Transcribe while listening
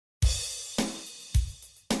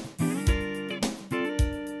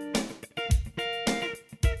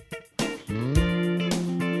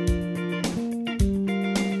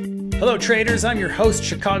Hello traders, I'm your host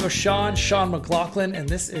Chicago Sean McLaughlin, and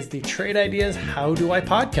this is the Trade Ideas How Do I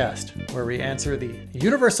podcast, where we answer the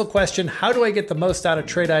universal question, how do I get the most out of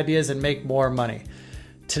trade ideas and make more money?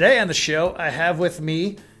 Today on the show, I have with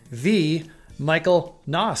me the Michael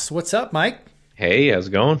Noss. What's up, Mike? Hey, how's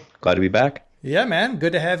it going? Glad to be back. Yeah, man.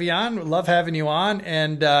 Good to have you on. Love having you on.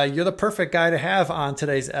 And you're the perfect guy to have on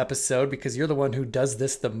today's episode because you're the one who does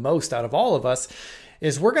this the most out of all of us.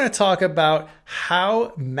 Is we're going to talk about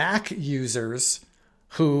how Mac users,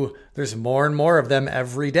 who there's more and more of them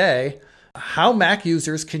every day, how Mac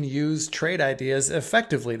users can use trade ideas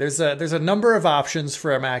effectively. There's a number of options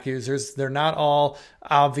for our Mac users. They're not all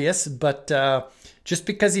obvious, but just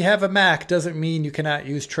because you have a Mac doesn't mean you cannot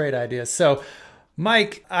use trade ideas. So,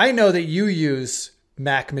 Mike, I know that you use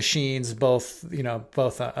Mac machines, both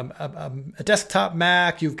a desktop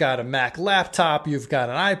Mac, you've got a Mac laptop, you've got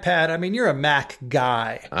an iPad. I mean, you're a Mac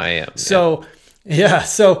guy. I am. So, yeah.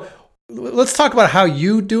 So let's talk about how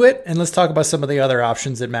you do it, and let's talk about some of the other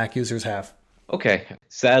options that Mac users have. Okay.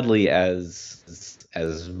 Sadly, as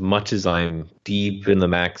much as I'm deep in the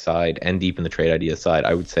Mac side and deep in the trade idea side,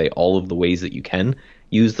 I would say all of the ways that you can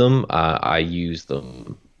use them, I use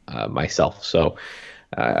them myself. So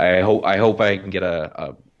I hope I can get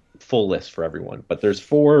a full list for everyone. But there's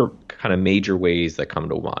four kind of major ways that come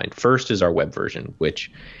to mind. First is our web version,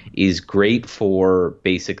 which is great for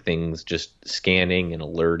basic things, just scanning and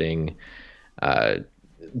alerting,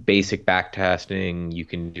 basic backtesting you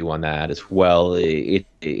can do on that as well.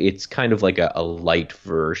 It's kind of like a light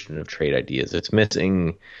version of trade ideas. It's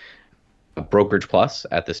missing Brokerage Plus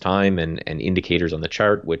at this time and indicators on the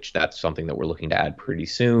chart, which that's something that we're looking to add pretty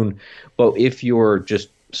soon. But if you're just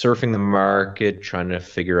surfing the market, trying to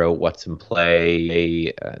figure out what's in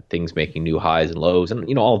play, things making new highs and lows,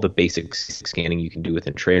 and all the basic scanning you can do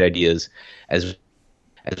within trade ideas, as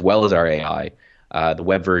well as our AI, the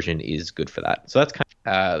web version is good for that. So that's kind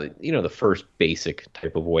of the first basic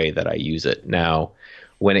type of way that I use it. Now,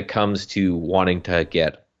 when it comes to wanting to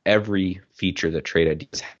get every feature that trade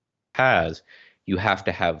ideas has, you have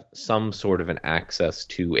to have some sort of an access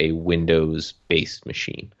to a Windows-based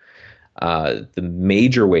machine. The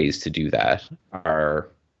major ways to do that are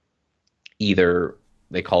either,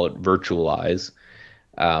 they call it virtualize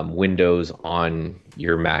Windows on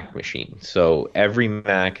your Mac machine. So every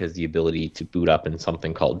Mac has the ability to boot up in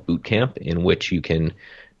something called Boot Camp, in which you can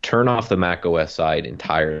turn off the Mac OS side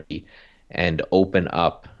entirely and open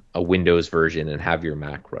up a Windows version and have your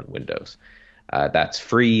Mac run Windows. That's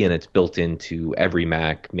free, and it's built into every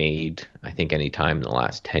Mac made, I think, any time in the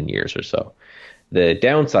last 10 years or so. The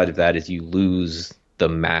downside of that is you lose the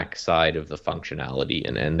Mac side of the functionality,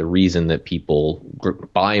 and the reason that people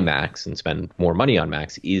buy Macs and spend more money on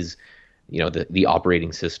Macs is the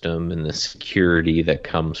operating system and the security that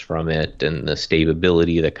comes from it and the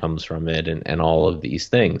stability that comes from it and all of these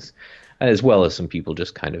things, as well as some people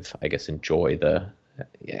just kind of, I guess, enjoy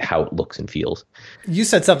how it looks and feels. You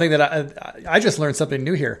said something that I just learned something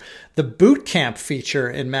new here. The Boot Camp feature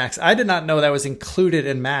in Macs, I did not know that was included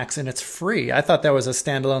in Macs, and it's free. I thought that was a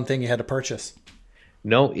standalone thing you had to purchase.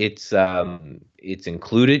 No, it's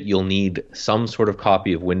included. You'll need some sort of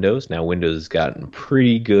copy of Windows. Now, Windows has gotten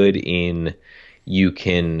pretty good in you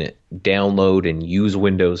can download and use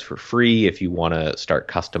Windows for free. If you want to start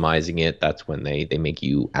customizing it, that's when they make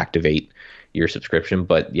you activate your subscription.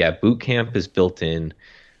 But yeah, Boot Camp is built in,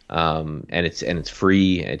 and it's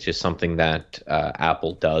free. It's just something that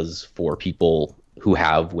Apple does for people who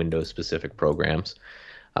have Windows specific programs.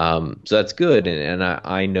 So that's good. And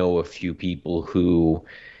I know a few people who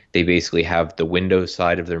they basically have the Windows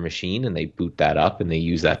side of their machine and they boot that up and they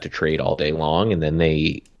use that to trade all day long, and then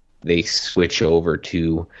they switch over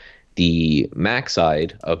to the Mac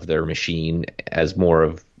side of their machine as more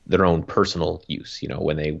of their own personal use,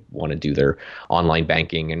 when they want to do their online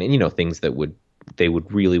banking and things that they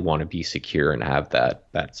would really want to be secure and have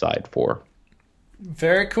that side for.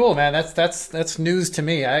 Very cool, man. That's news to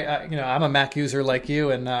me. I'm a Mac user like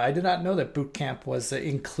you, and I did not know that Boot Camp was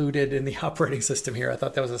included in the operating system here. I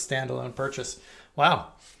thought that was a standalone purchase. Wow.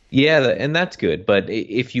 Yeah, and that's good. But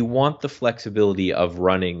if you want the flexibility of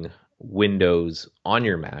running Windows on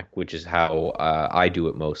your Mac, which is how I do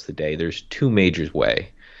it most of the day, there's two major ways.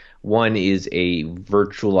 One is a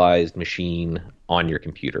virtualized machine on your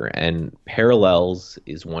computer, and Parallels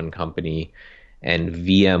is one company, and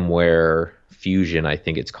VMware Fusion, I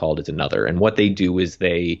think it's called, is another. And what they do is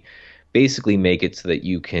they basically make it so that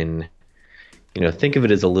you can, think of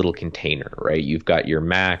it as a little container, right? You've got your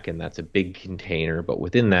Mac, and that's a big container, but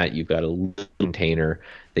within that, you've got a little container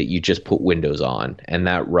that you just put Windows on, and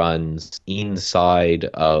that runs inside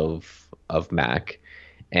of Mac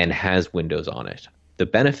and has Windows on it. the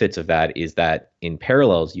benefits of that is that in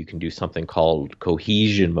Parallels, you can do something called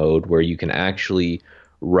cohesion mode, where you can actually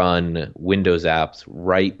run Windows apps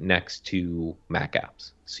right next to Mac apps.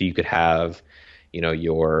 So you could have,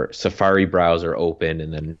 your Safari browser open,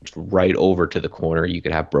 and then right over to the corner, you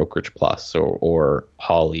could have Brokerage Plus or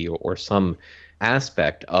Holly or some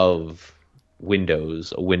aspect of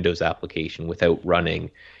Windows, a Windows application, without running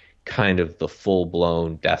kind of the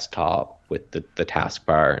full-blown desktop with the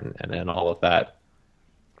taskbar and all of that.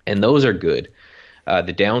 And those are good.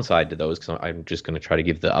 The downside to those, because I'm just going to try to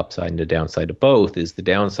give the upside and the downside to both, is the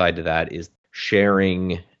downside to that is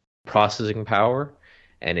sharing processing power,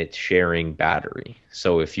 and it's sharing battery.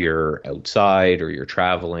 So if you're outside or you're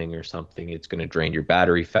traveling or something, it's going to drain your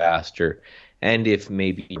battery faster. And if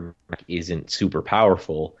maybe your Mac isn't super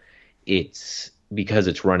powerful, it's because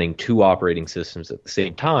it's running two operating systems at the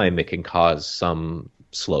same time, it can cause some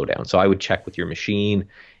slowdown. So I would check with your machine.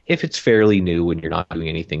 If it's fairly new and you're not doing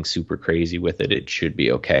anything super crazy with it, it should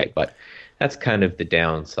be okay. But that's kind of the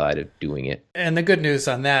downside of doing it. And the good news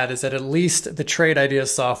on that is that at least the Trade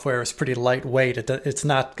Ideas software is pretty lightweight. It's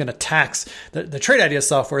not going to tax, the Trade Ideas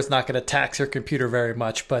software is not going to tax your computer very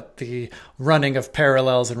much, but the running of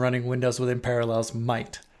Parallels and running Windows within Parallels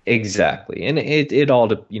might. Exactly. And it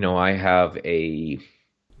all, I have a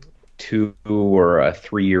 2 or a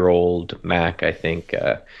 3-year-old Mac, I think,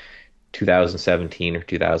 2017 or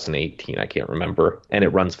 2018, I can't remember, and it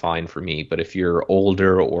runs fine for me. But if you're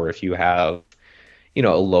older, or if you have, a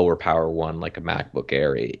lower power one like a MacBook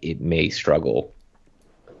Air, it may struggle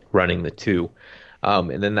running the two.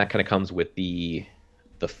 And then that kind of comes with the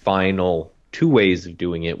final two ways of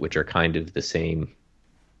doing it, which are kind of the same,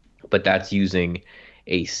 but that's using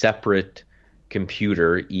a separate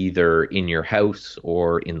computer either in your house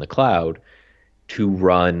or in the cloud to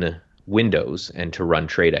run Windows and to run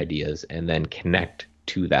Trade Ideas, and then connect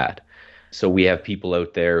to that. So we have people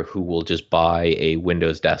out there who will just buy a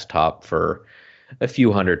Windows desktop for a few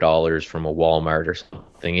 $100s from a Walmart or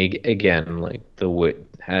something. Again, like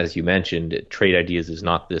as you mentioned, Trade Ideas is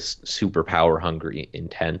not this super power hungry,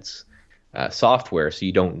 intense software, so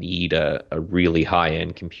you don't need a really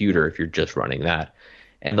high-end computer if you're just running that.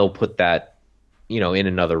 And they'll put that, in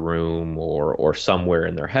another room or somewhere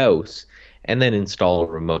in their house, and then install a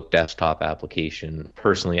remote desktop application.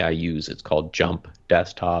 Personally, it's called Jump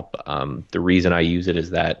Desktop. The reason I use it is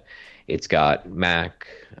that it's got Mac,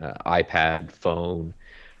 iPad, phone.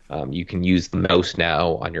 You can use the mouse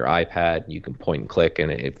now on your iPad. You can point and click,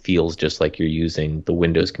 and it feels just like you're using the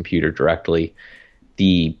Windows computer directly.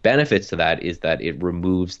 The benefits to that is that it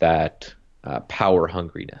removes that power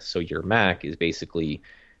hungriness. So your Mac is basically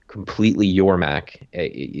completely your Mac.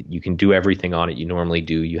 You can do everything on it you normally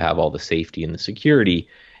do. You have all the safety and the security,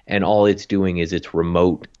 and all it's doing is it's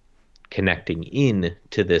remote connecting in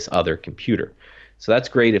to this other computer. So that's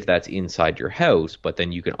great if that's inside your house, but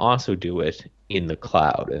then you can also do it in the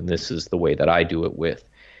cloud. And this is the way that I do it with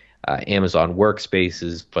Amazon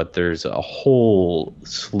Workspaces, but there's a whole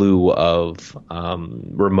slew of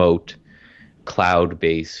remote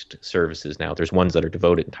cloud-based services now. There's ones that are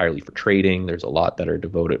devoted entirely for trading. There's a lot that are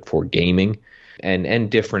devoted for gaming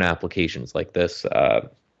and different applications like this.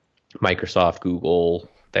 Microsoft, Google,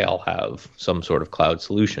 they all have some sort of cloud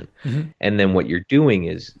solution. Mm-hmm. And then what you're doing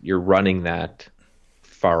is you're running that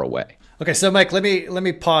far away. Okay, so Mike, let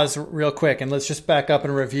me pause real quick and let's just back up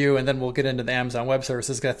and review, and then we'll get into the Amazon Web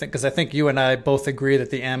Services. Because I think you and I both agree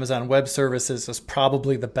that the Amazon Web Services is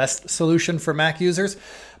probably the best solution for Mac users.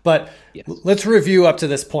 But yes, let's review up to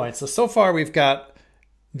this point. So far we've got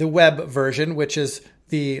the web version, which is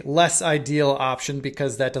the less ideal option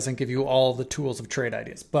because that doesn't give you all the tools of Trade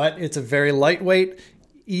Ideas. But it's a very lightweight,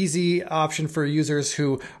 easy option for users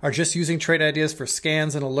who are just using Trade Ideas for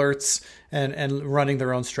scans and alerts and running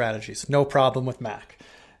their own strategies. No problem with Mac.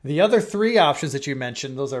 The other three options that you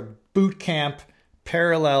mentioned, those are Boot Camp,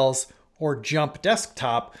 Parallels, or Jump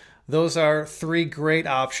Desktop. Those are three great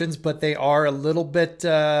options, but they are a little bit,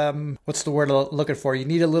 what's the word I'm looking for? You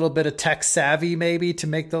need a little bit of tech savvy maybe to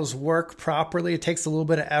make those work properly. It takes a little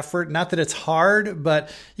bit of effort. Not that it's hard, but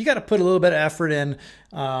you got to put a little bit of effort in.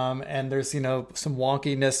 And there's, some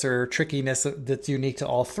wonkiness or trickiness that's unique to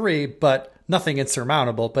all three, but nothing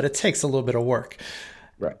insurmountable, but it takes a little bit of work.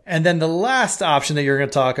 Right. And then the last option that you're going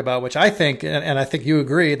to talk about, which I think, and I think you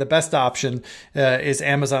agree, the best option is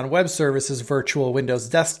Amazon Web Services Virtual Windows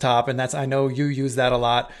Desktop. And I know you use that a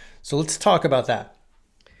lot. So let's talk about that.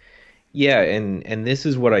 Yeah, and this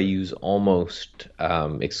is what I use almost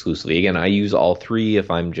exclusively. Again, I use all three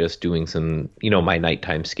if I'm just doing some, my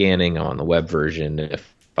nighttime scanning on the web version.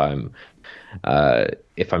 If I'm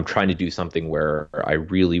If I'm trying to do something where I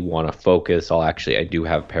really want to focus, I do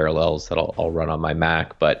have Parallels that I'll run on my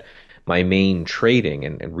Mac, but my main trading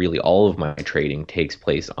and really all of my trading takes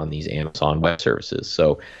place on these Amazon Web Services.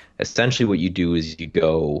 So essentially what you do is you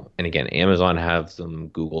go, and again, Amazon has them,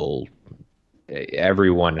 Google,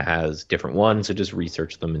 everyone has different ones, so just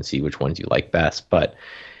research them and see which ones you like best. But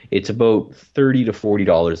it's about $30 to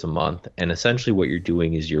 $40 a month, and essentially what you're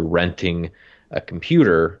doing is you're renting a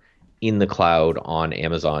computer in the cloud on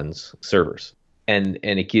Amazon's servers, and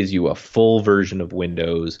it gives you a full version of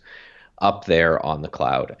Windows up there on the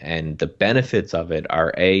cloud. And the benefits of it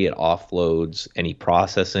are, A, it offloads any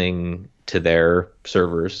processing to their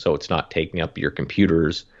servers, so it's not taking up your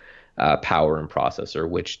computer's power and processor,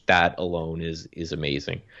 which that alone is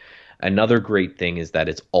amazing. Another great thing is that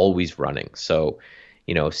it's always running. So,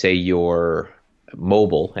 say you're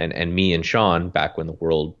mobile, and me and Sean, back when the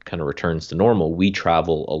world kind of returns to normal, we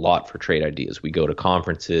travel a lot for trade ideas. We go to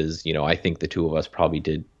conferences. I think the two of us probably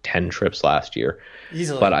did 10 trips last year.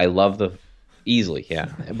 Easily. But I love But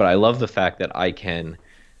I love the fact that I can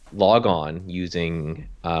log on using,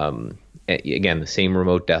 again, the same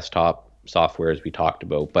remote desktop software as we talked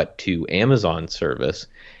about, but to Amazon service,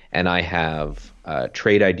 and I have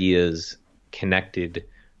trade ideas connected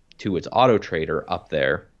to its auto trader up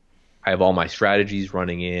there. I have all my strategies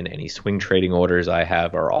running in, any swing trading orders I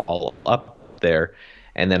have are all up there,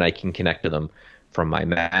 and then I can connect to them from my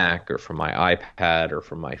Mac or from my iPad or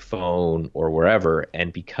from my phone or wherever.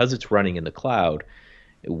 And because it's running in the cloud,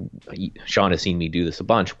 Sean has seen me do this a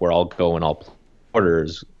bunch, where I'll go and I'll place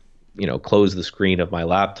orders, close the screen of my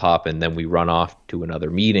laptop, and then we run off to another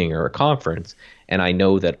meeting or a conference, and I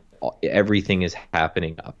know that everything is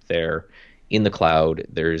happening up there in the cloud.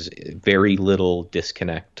 There's very little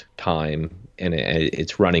disconnect time, and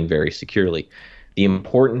it's running very securely. The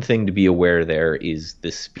important thing to be aware there is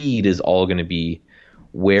the speed is all going to be,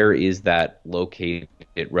 where is that located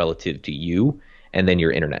relative to you, and then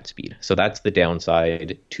your internet speed. So that's the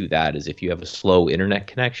downside to that, is if you have a slow internet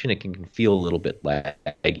connection, it can feel a little bit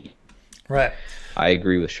laggy. Right. I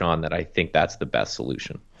agree with Sean that I think that's the best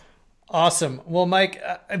solution. Awesome. Well, Mike,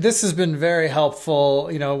 this has been very helpful.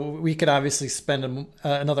 We could obviously spend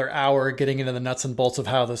another hour getting into the nuts and bolts of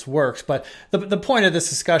how this works. But the point of this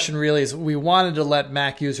discussion really is we wanted to let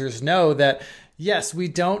Mac users know that, yes, we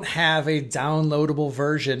don't have a downloadable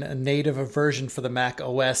version, a native version for the Mac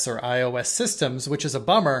OS or iOS systems, which is a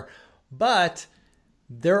bummer. But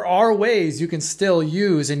there are ways you can still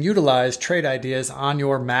use and utilize trade ideas on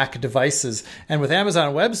your Mac devices. And with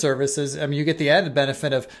Amazon Web Services, you get the added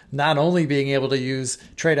benefit of not only being able to use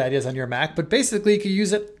trade ideas on your Mac, but basically you can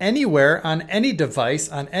use it anywhere on any device,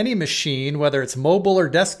 on any machine, whether it's mobile or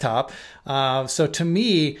desktop. So to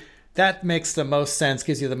me, that makes the most sense,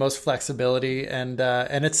 gives you the most flexibility, and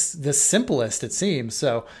it's the simplest, it seems.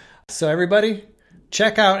 So everybody,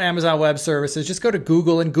 check out Amazon Web Services. Just go to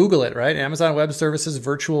Google and Google it, right? Amazon Web Services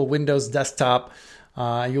Virtual Windows Desktop.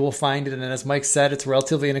 You will find it. And as Mike said, it's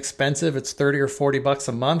relatively inexpensive. It's $30 or $40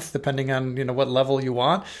 a month, depending on what level you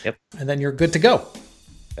want. Yep. And then you're good to go.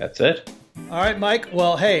 That's it. All right, Mike.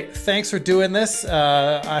 Well, hey, thanks for doing this.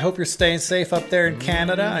 I hope you're staying safe up there in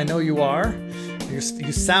Canada. I know you are. You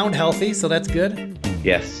sound healthy, so that's good.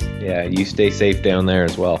 Yes. Yeah, you stay safe down there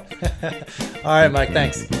as well. All right, Mike.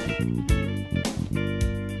 Thanks.